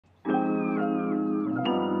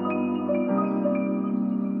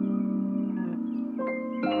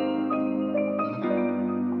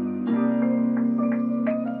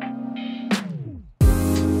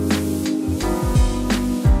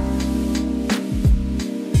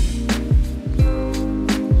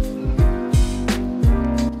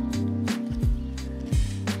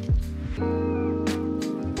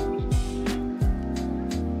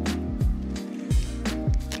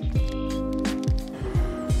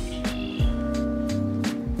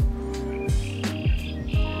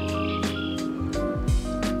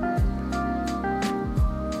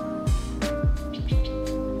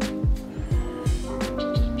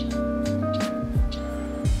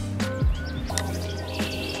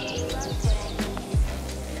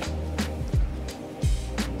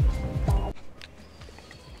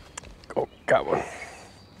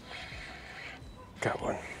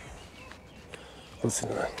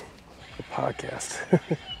listening to the podcast.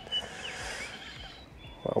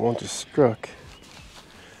 Well, one just struck.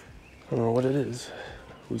 I don't know what it is.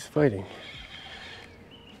 Who's fighting?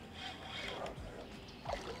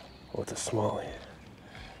 Oh, it's a smallie.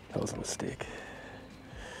 That was a mistake.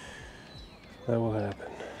 That will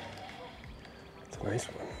happen. It's a nice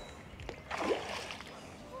one.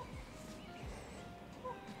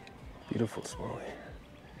 Beautiful smallie.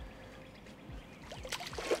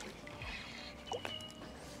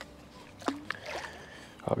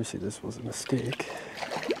 Obviously this was a mistake.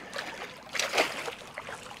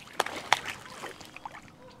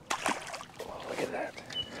 Oh, look at that.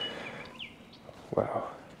 Wow.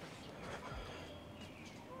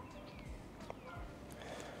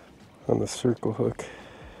 On the circle hook.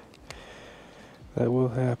 That will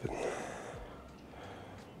happen.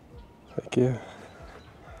 Heck yeah.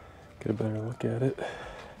 Get a better look at it.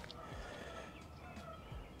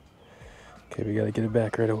 Okay, we gotta get it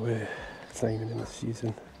back right away. It's not even in the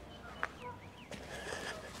season.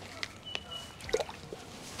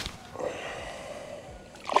 There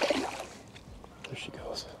she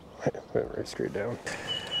goes. Went right straight down.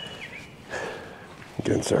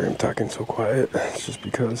 Again, sorry I'm talking so quiet. It's just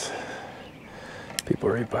because people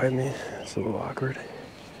are right by me. It's a little awkward.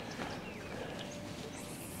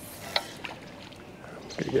 I'm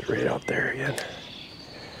gonna get right out there again.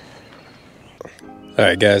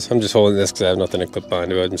 Alright guys, I'm just holding this because I have nothing to clip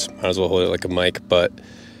onto it. I just might as well hold it like a mic, but,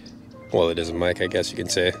 well, it is a mic, I guess you can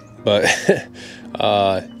say. But,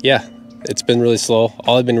 yeah, it's been really slow.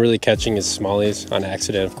 All I've been really catching is smallies on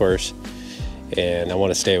accident, of course. And I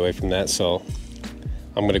want to stay away from that, so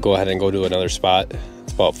I'm going to go ahead and go to another spot.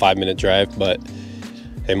 It's about a 5-minute drive, but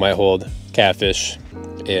they might hold catfish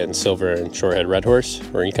and silver and shorthead red horse,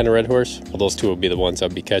 or any kind of red horse. Well, those two will be the ones I'll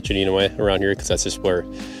be catching anyway around here, because that's just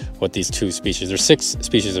what these two species, there's 6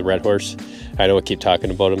 species of red horse. I know I keep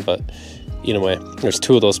talking about them, but anyway, there's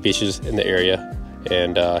 2 of those species in the area,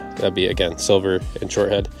 and that'd be, again, silver and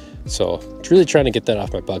shorthead. So it's really trying to get that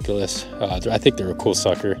off my bucket list. I think they're a cool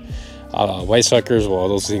sucker. White suckers, well,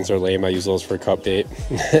 those things are lame. I use those for cup bait.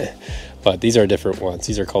 But these are different ones.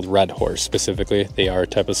 These are called red horse specifically. They are a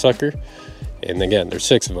type of sucker. And again, there's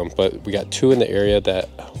 6 of them, but we got 2 in the area that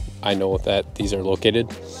I know that these are located.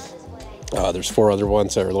 There's 4 other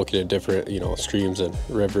ones that are located in different, streams and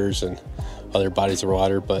rivers and other bodies of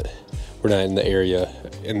water, but we're not in the area,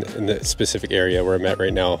 in the specific area where I'm at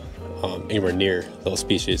right now, anywhere near those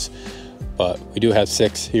species. But we do have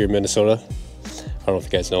 6 here in Minnesota. I don't know if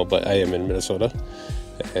you guys know, but I am in Minnesota,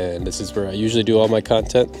 and this is where I usually do all my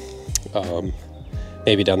content.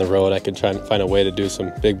 Maybe down the road I can try and find a way to do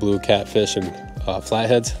some big blue catfish and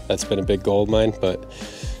flatheads. That's been a big goal of mine, but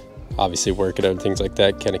obviously working on things like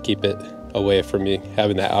that kind of keep it away from me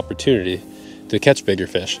having that opportunity to catch bigger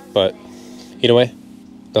fish. But anyway,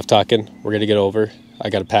 enough talking. We're gonna get over. I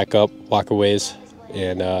gotta pack up, walk a ways,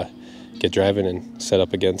 and get driving and set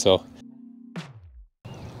up again. So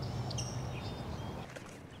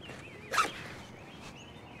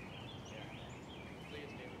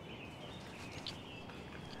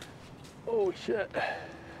oh shit.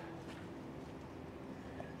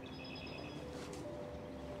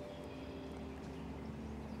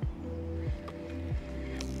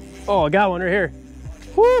 Oh, I got one right here.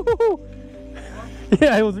 Woo!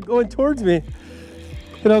 Yeah, it was going towards me.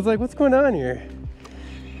 And I was like, what's going on here?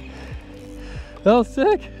 That was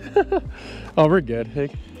sick. Oh, we're good. Hey.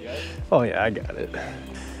 Oh yeah, I got it.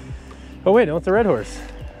 Oh wait, no, it's a red horse.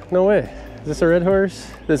 No way. Is this a red horse?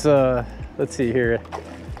 This, let's see here.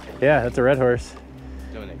 Yeah, that's a red horse.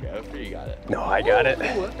 Doing it, go. You got it. No, I got it.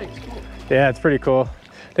 Cool, that thing's cool. Yeah, it's pretty cool.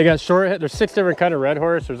 They got short head. There's 6 different kind of red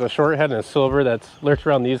horse. There's a short head and a silver that's lurks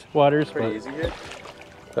around these waters. Pretty easy here.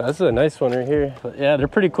 That's a nice one right here. But yeah, they're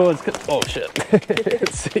pretty cool. It's oh shit.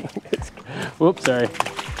 Whoops, sorry.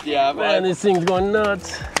 Yeah, man, this thing's going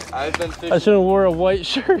nuts. I've been fishing. I should have wore a white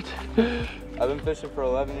shirt. I've been fishing for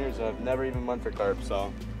 11 years and I've never even went for carp.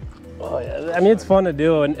 So. Oh yeah, I mean it's fun to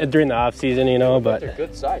do and during the off season, but they're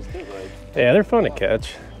good size too, like. Yeah, they're fun to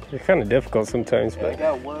catch. They're kind of difficult sometimes, yeah, but I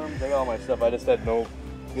got worms. I got all my stuff. I just had no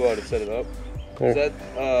clue how to set it up. Is that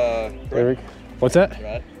what's that?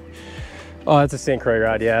 Rod? Oh, that's a St. Croix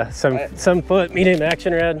rod. Yeah, 7 foot medium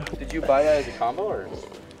action rod. Did you buy that as a combo or?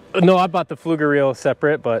 No, I bought the fluger reel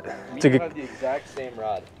separate, but I have the exact same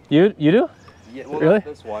rod. You do? Yeah, well, really? Not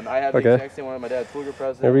this one. I have the exact same one on my dad's fluger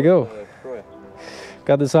press. There we go.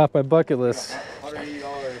 Got this off my bucket list.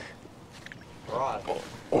 $180 rod. Are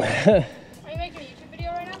you making a YouTube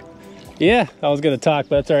video right now? Yeah, I was gonna talk,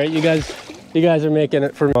 but that's all right. You guys are making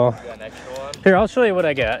it for me. You got an extra one? Here, I'll show you what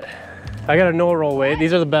I got. I got a no roll weight.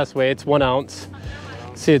 These are the best weights, 1 ounce.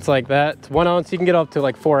 See, it's like that. It's 1 ounce. You can get up to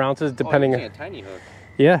like 4 ounces depending. Oh, you're using a tiny hook.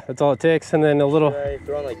 Yeah, that's all it takes. And then a little. Should I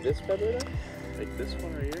throw on like this feather then? Like this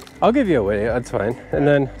one right here? I'll give you a weight. That's fine. And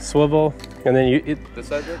then swivel. And then This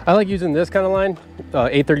side good? I like using this kind of line,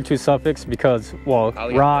 832 suffix, because, well,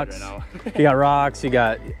 rocks. You got rocks, you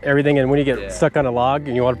got everything. And when you get stuck on a log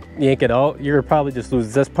and you want to yank it out, you're probably just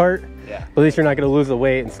lose this part. Yeah. But at least you're not going to lose the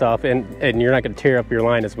weight and stuff, and you're not going to tear up your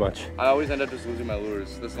line as much. I always end up just losing my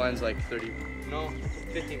lures. This line's like 15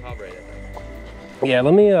 pound right at that. Yeah,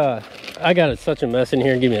 let me, I got such a mess in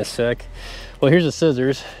here. Give me a sec. Well, here's the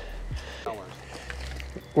scissors.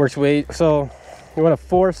 Works weight. So you want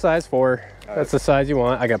a size 4. That's the size you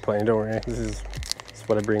want. I got plenty, don't worry. This is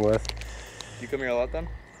what I bring with. You come here a lot then?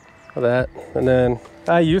 That. And then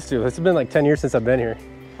I used to. It's been like 10 years since I've been here.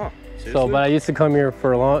 Huh. Seriously? So, but I used to come here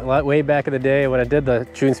for a lot, way back in the day when I did the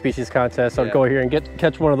June species contest. I'd go here and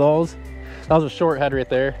catch one of those. That was a short head right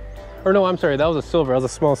there. Or no, I'm sorry, that was a silver. That was a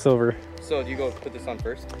small silver. So do you go put this on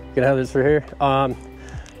first? You can have this for here.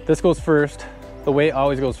 This goes first. The weight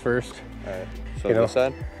always goes first. All right. So this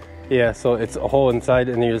side? Yeah, so it's a hole inside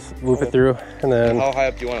and you just loop it through. And then. How high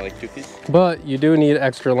up do you want it? Like 2 feet? But you do need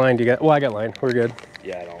extra line to get. Well, I got line. We're good.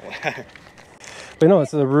 Yeah, I don't. But no,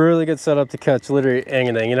 it's a really good setup to catch literally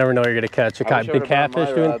anything. You never know you're gonna catch a big catfish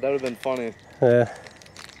doing. That would have been funny. Yeah.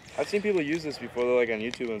 I've seen people use this before, though, like on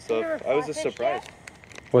YouTube and stuff. I was just surprised.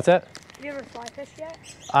 What's that? Have you ever fly fished yet?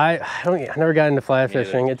 I never got into fly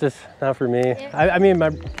fishing. It's just not for me. I mean,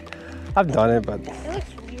 I've done it, but. It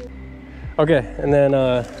looks weird. Okay, and then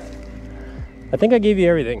I think I gave you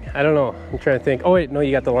everything. I don't know. I'm trying to think. Oh wait, no,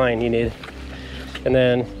 you got the line you need. And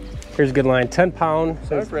then here's a good line, 10 pound.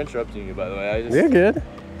 Sorry for interrupting you, by the way. You're good.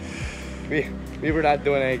 We were not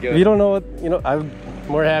doing any good. If you don't know what, I'm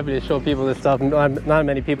more happy to show people this stuff. Not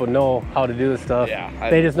many people know how to do this stuff. Yeah.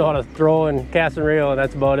 They just know how to throw and cast and reel, and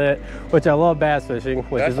that's about it. Which I love bass fishing.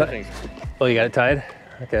 Oh, you got it tied?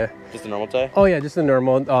 Okay. Just a normal tie? Oh yeah, just a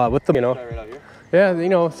normal, with the, Right out here?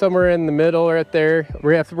 Yeah, somewhere in the middle right there,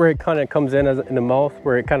 where it kind of comes in in the mouth,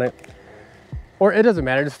 where it kind of, or it doesn't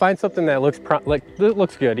matter. Just find something that looks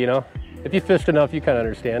good, If you fished enough, you kind of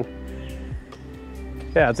understand.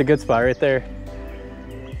 Yeah, it's a good spot right there.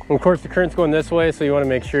 And of course, the current's going this way, so you want to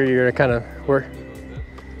make sure you're kind of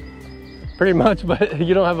pretty much. But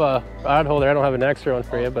you don't have a rod holder. I don't have an extra one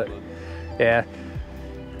for you, but yeah.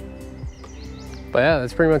 But yeah,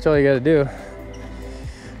 that's pretty much all you got to do.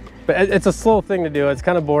 But it's a slow thing to do. It's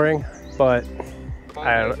kind of boring, but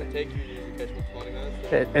I don't know.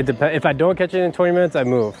 It depends. If I don't catch it in 20 minutes, I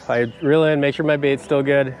move. I reel in, make sure my bait's still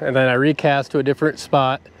good, and then I recast to a different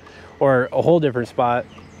spot or a whole different spot.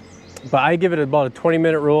 But I give it about a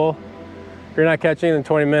 20-minute rule. If you're not catching in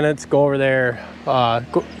 20 minutes, go over there,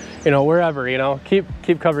 wherever,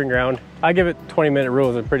 keep covering ground. I give it 20-minute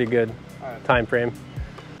rule is a pretty good time frame.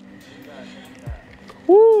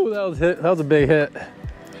 Woo, that was a big hit.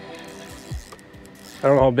 I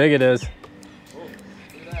don't know how big it is.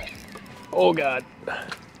 Oh God. Am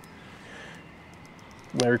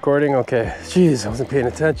I recording? Okay. Jeez, I wasn't paying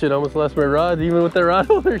attention. I almost lost my rod, even with the rod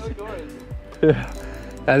holders. Yeah.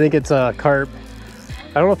 I think it's a carp.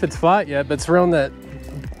 I don't know if it's fought yet, but it's around that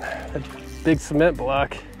big cement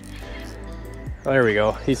block. Oh, there we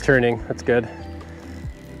go. He's turning. That's good.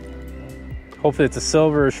 Hopefully it's a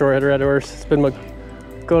silver or short head red horse. It's been my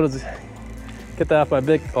go to get that off my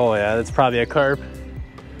big. Oh yeah, that's probably a carp.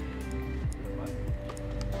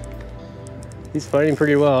 He's fighting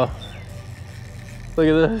pretty well. Look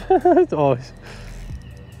at this. Oh,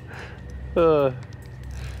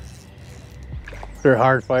 they're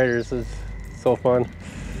hard fighters. It's so fun.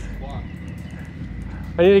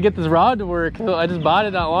 I need to get this rod to work. I just bought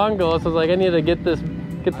it not long ago, so I was like, I need to get this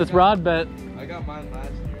rod bent. I got mine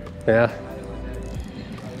last year.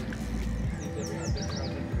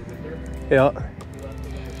 Yeah. Yeah.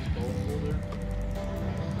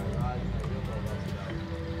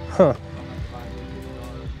 Huh.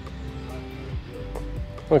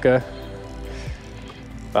 Okay.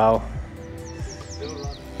 Wow.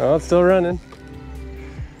 Oh, it's still running.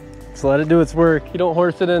 Just let it do its work. You don't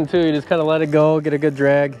horse it in too. You just kind of let it go, get a good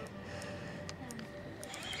drag.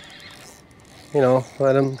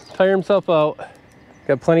 Let him tire himself out.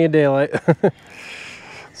 Got plenty of daylight.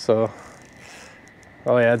 So,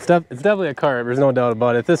 oh yeah, it's definitely a carp. There's no doubt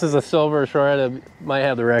about it. If this is a silver short, it might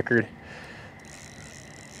have the record.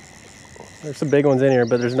 There's some big ones in here,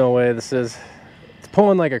 but there's no way this is. It's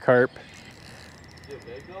pulling like a carp. Feel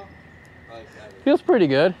big though? Feels pretty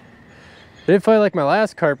good. It didn't fight like my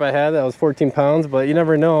last carp I had. That was 14 pounds, but you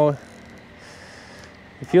never know.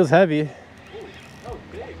 It feels heavy. Ooh, that was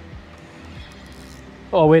big.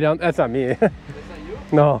 Oh, wait, that's not me. That's not you?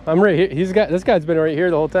 No, I'm right here. This guy's been right here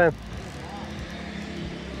the whole time.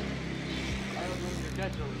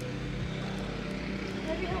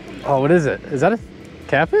 Oh, what is it? Is that a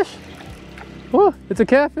catfish? Oh, it's a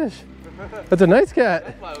catfish. That's a nice cat.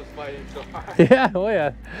 That's why I was fighting so hard. Yeah, oh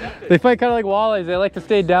yeah. They fight kind of like walleyes. They like to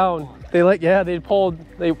stay down. They like, yeah, they try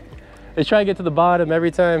to get to the bottom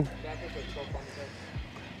every time.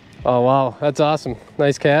 Oh wow, that's awesome.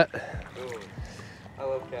 Nice cat. Ooh, I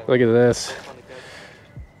love cats. Look at this.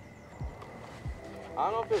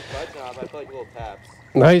 I don't know if it's bites or not, but I feel like little taps.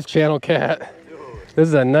 Nice channel cat. Dude. This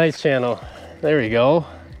is a nice channel. There we go.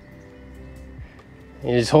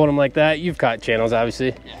 You just hold them like that. You've caught channels,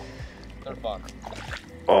 obviously. Yeah, they're fun.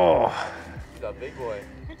 Oh. He's a big boy.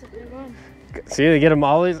 That's a big one. See,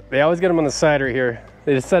 they always get them on the side right here.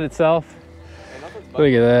 They just set itself.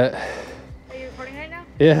 Look at that. Are you recording right now?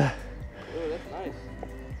 Yeah. Ooh, that's nice.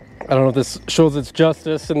 I don't know if this shows its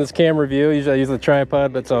justice in this camera view. Usually I use the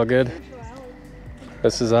tripod, but it's all good.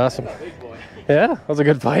 This is awesome. That's a big boy. Yeah, that was a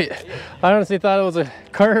good fight. I honestly thought it was a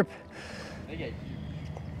carp.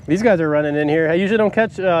 These guys are running in here. I usually don't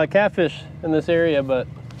catch catfish in this area, but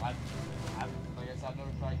I guess I've never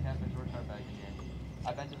tried catfish or carp again.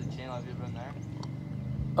 I've been to the channel. Have you ever been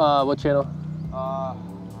there? what channel? It's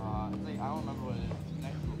like, I don't remember what it is. It's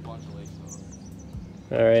next to a bunch of lakes.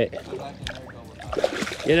 So. All right. I've actually never dealt with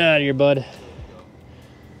that. Get out of here, bud.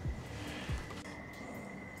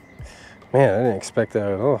 Man, I didn't expect that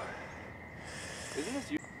at all. Isn't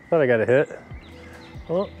this you? Thought I got a hit.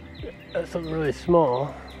 Well, that's something really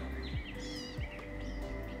small.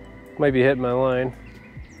 Might be hitting my line.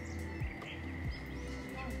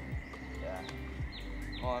 Yeah.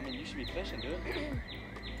 Well, I mean, you should be fishing, dude.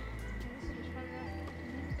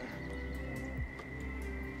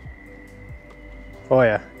 Oh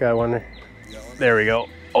yeah, got one there. You got one? There we go.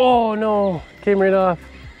 Oh no, came right off.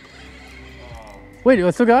 Oh. Wait, I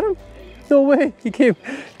still got him? No way, he came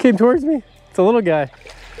towards me. It's a little guy.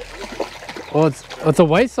 Oh, it's a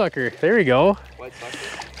white sucker. There we go. White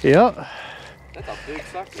sucker? Yep. That's a big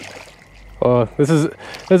sucker. Oh, this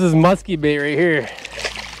is musky bait right here.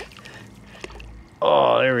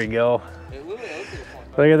 Oh, there we go. It literally looks like a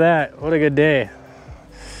point. Look at that. What a good day.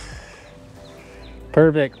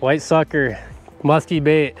 Perfect. White sucker. Musky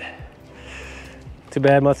bait. Too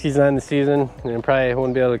bad muskie's not in the season, and probably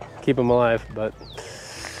wouldn't be able to keep them alive, but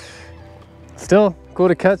still cool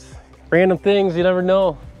to catch random things. You never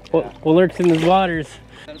know what lurks in these waters. Is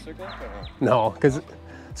that a circle hook or No, because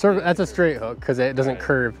that's a straight hook because it doesn't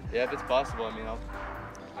curve. Yeah, if it's possible, I mean,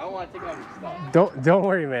 I don't want to take out your stuff. Don't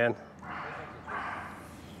worry, man.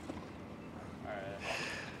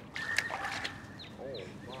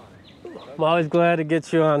 I'm always glad to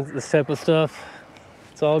get you on this type of stuff.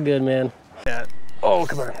 It's all good, man. Yeah. Oh,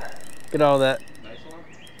 come on. Get all that. Nice one.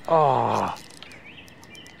 Oh.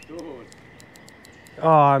 Dude. Oh,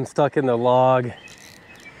 I'm stuck in the log.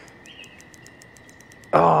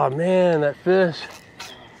 Oh, man, that fish.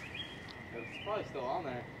 It's probably still on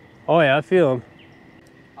there. Oh, yeah, I feel him.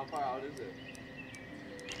 How far out is it?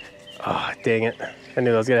 Oh, dang it. I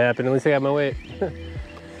knew that was going to happen. At least I got my weight.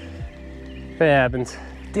 It happens.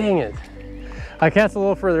 Dang it. I cast a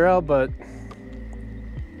little further out, but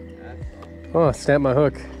oh, snapped my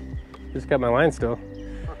hook. Just got my line still.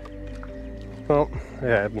 Well, it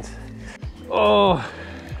happens. Oh,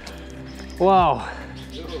 wow.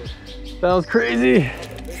 That was crazy.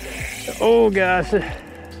 Oh gosh.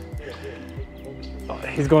 Oh,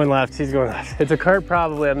 he's going left, he's going left. It's a carp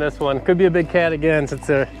probably on this one. Could be a big cat again since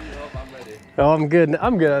they're, I'm ready. oh,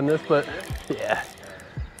 I'm good on this, but yeah.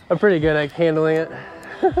 I'm pretty good at handling it.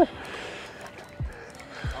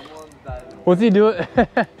 Once you do it,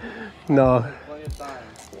 no. Plenty of time.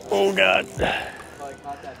 Oh God. So I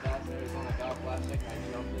caught that bass there, when I got plastic,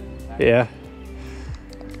 I jumped in. Yeah.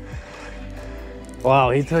 Wow,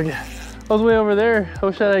 he took it. I was way over there. I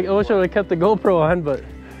wish I would have kept the GoPro on, but Is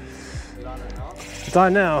it on right now? it's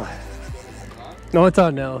on now. No, it's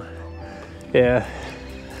on now. Yeah.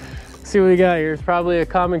 See what we got here. It's probably a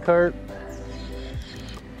common carp.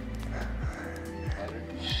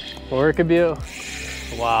 Or it could be a,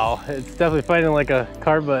 wow, it's definitely fighting like a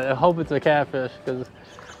carp, but I hope it's a catfish because it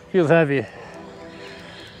feels heavy.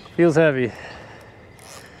 Feels heavy.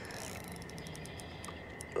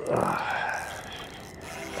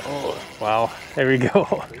 Oh, wow, there we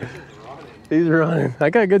go. He's running. I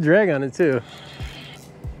got a good drag on it too.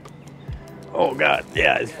 Oh God,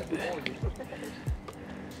 yeah.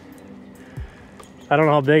 I don't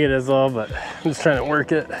know how big it is though, but I'm just trying to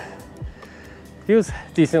work it. He was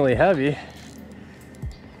decently heavy.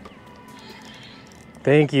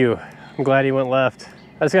 Thank you. I'm glad he went left.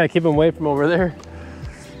 I just gotta keep him away from over there.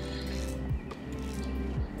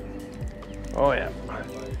 Oh yeah.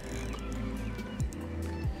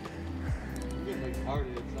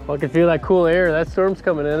 Well, I can feel that cool air. That storm's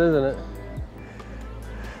coming in, isn't it?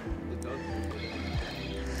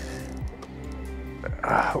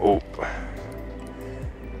 Oh.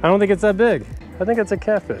 I don't think it's that big. I think it's a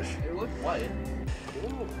catfish. It looks white.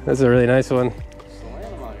 That's a really nice one.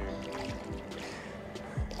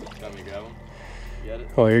 Got me grab him. You got it?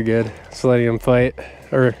 Oh, you're good. Just letting him fight.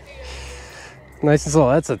 Or nice and slow.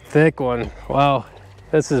 That's a thick one. Wow.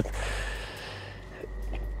 This is.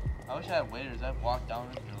 I wish I had waders. I'd walk down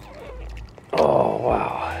into it a little bit. Oh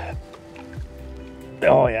wow.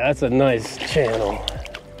 Oh yeah, that's a nice channel.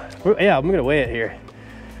 Yeah, I'm gonna weigh it here.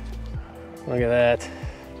 Look at that.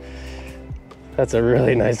 That's a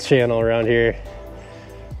really nice channel around here.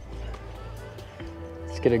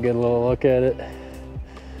 Let's get a good little look at it.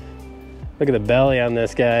 Look at the belly on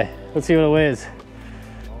this guy. Let's see what it weighs.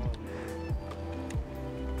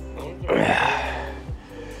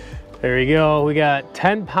 There we go. We got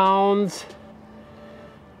 10 pounds.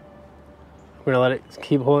 We're gonna let it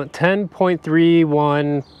keep holding.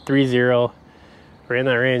 10.3130. We're in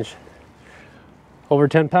that range. Over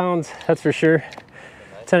 10 pounds, that's for sure.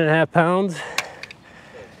 10.5 pounds.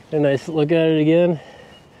 A nice look at it again.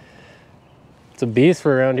 It's a beast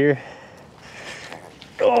for around here.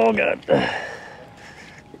 Oh God.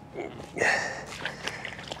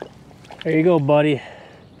 There you go, buddy.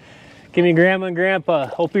 Give me grandma and grandpa.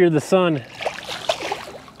 Hope you're the son.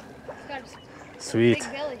 Sweet.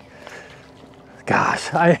 Big belly.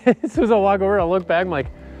 Gosh, as soon as I walk over, I look back, I'm like,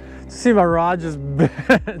 see my rod just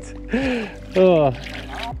bent. Oh.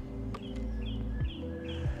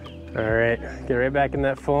 All right, get right back in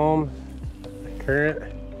that foam, current.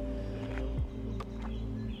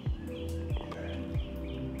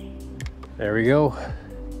 There we go,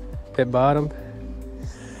 hit bottom.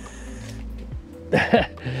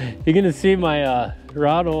 You're gonna see my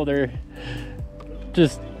rod holder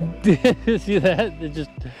just, see that? It just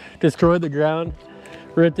destroyed the ground,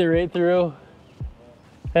 ripped it right through.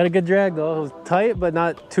 Had a good drag though. It was tight, but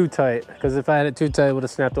not too tight. Because if I had it too tight, it would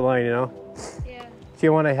have snapped the line, you know? Yeah. So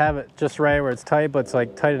you want to have it just right where it's tight, but it's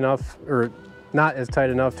like tight enough, or not as tight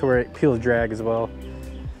enough to where it peels drag as well.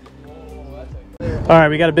 All right,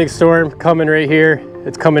 we got a big storm coming right here.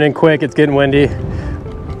 It's coming in quick, it's getting windy.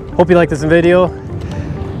 Hope you like this video.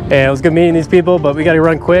 And it was good meeting these people, but we got to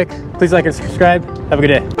run quick. Please like and subscribe. Have a good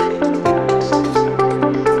day.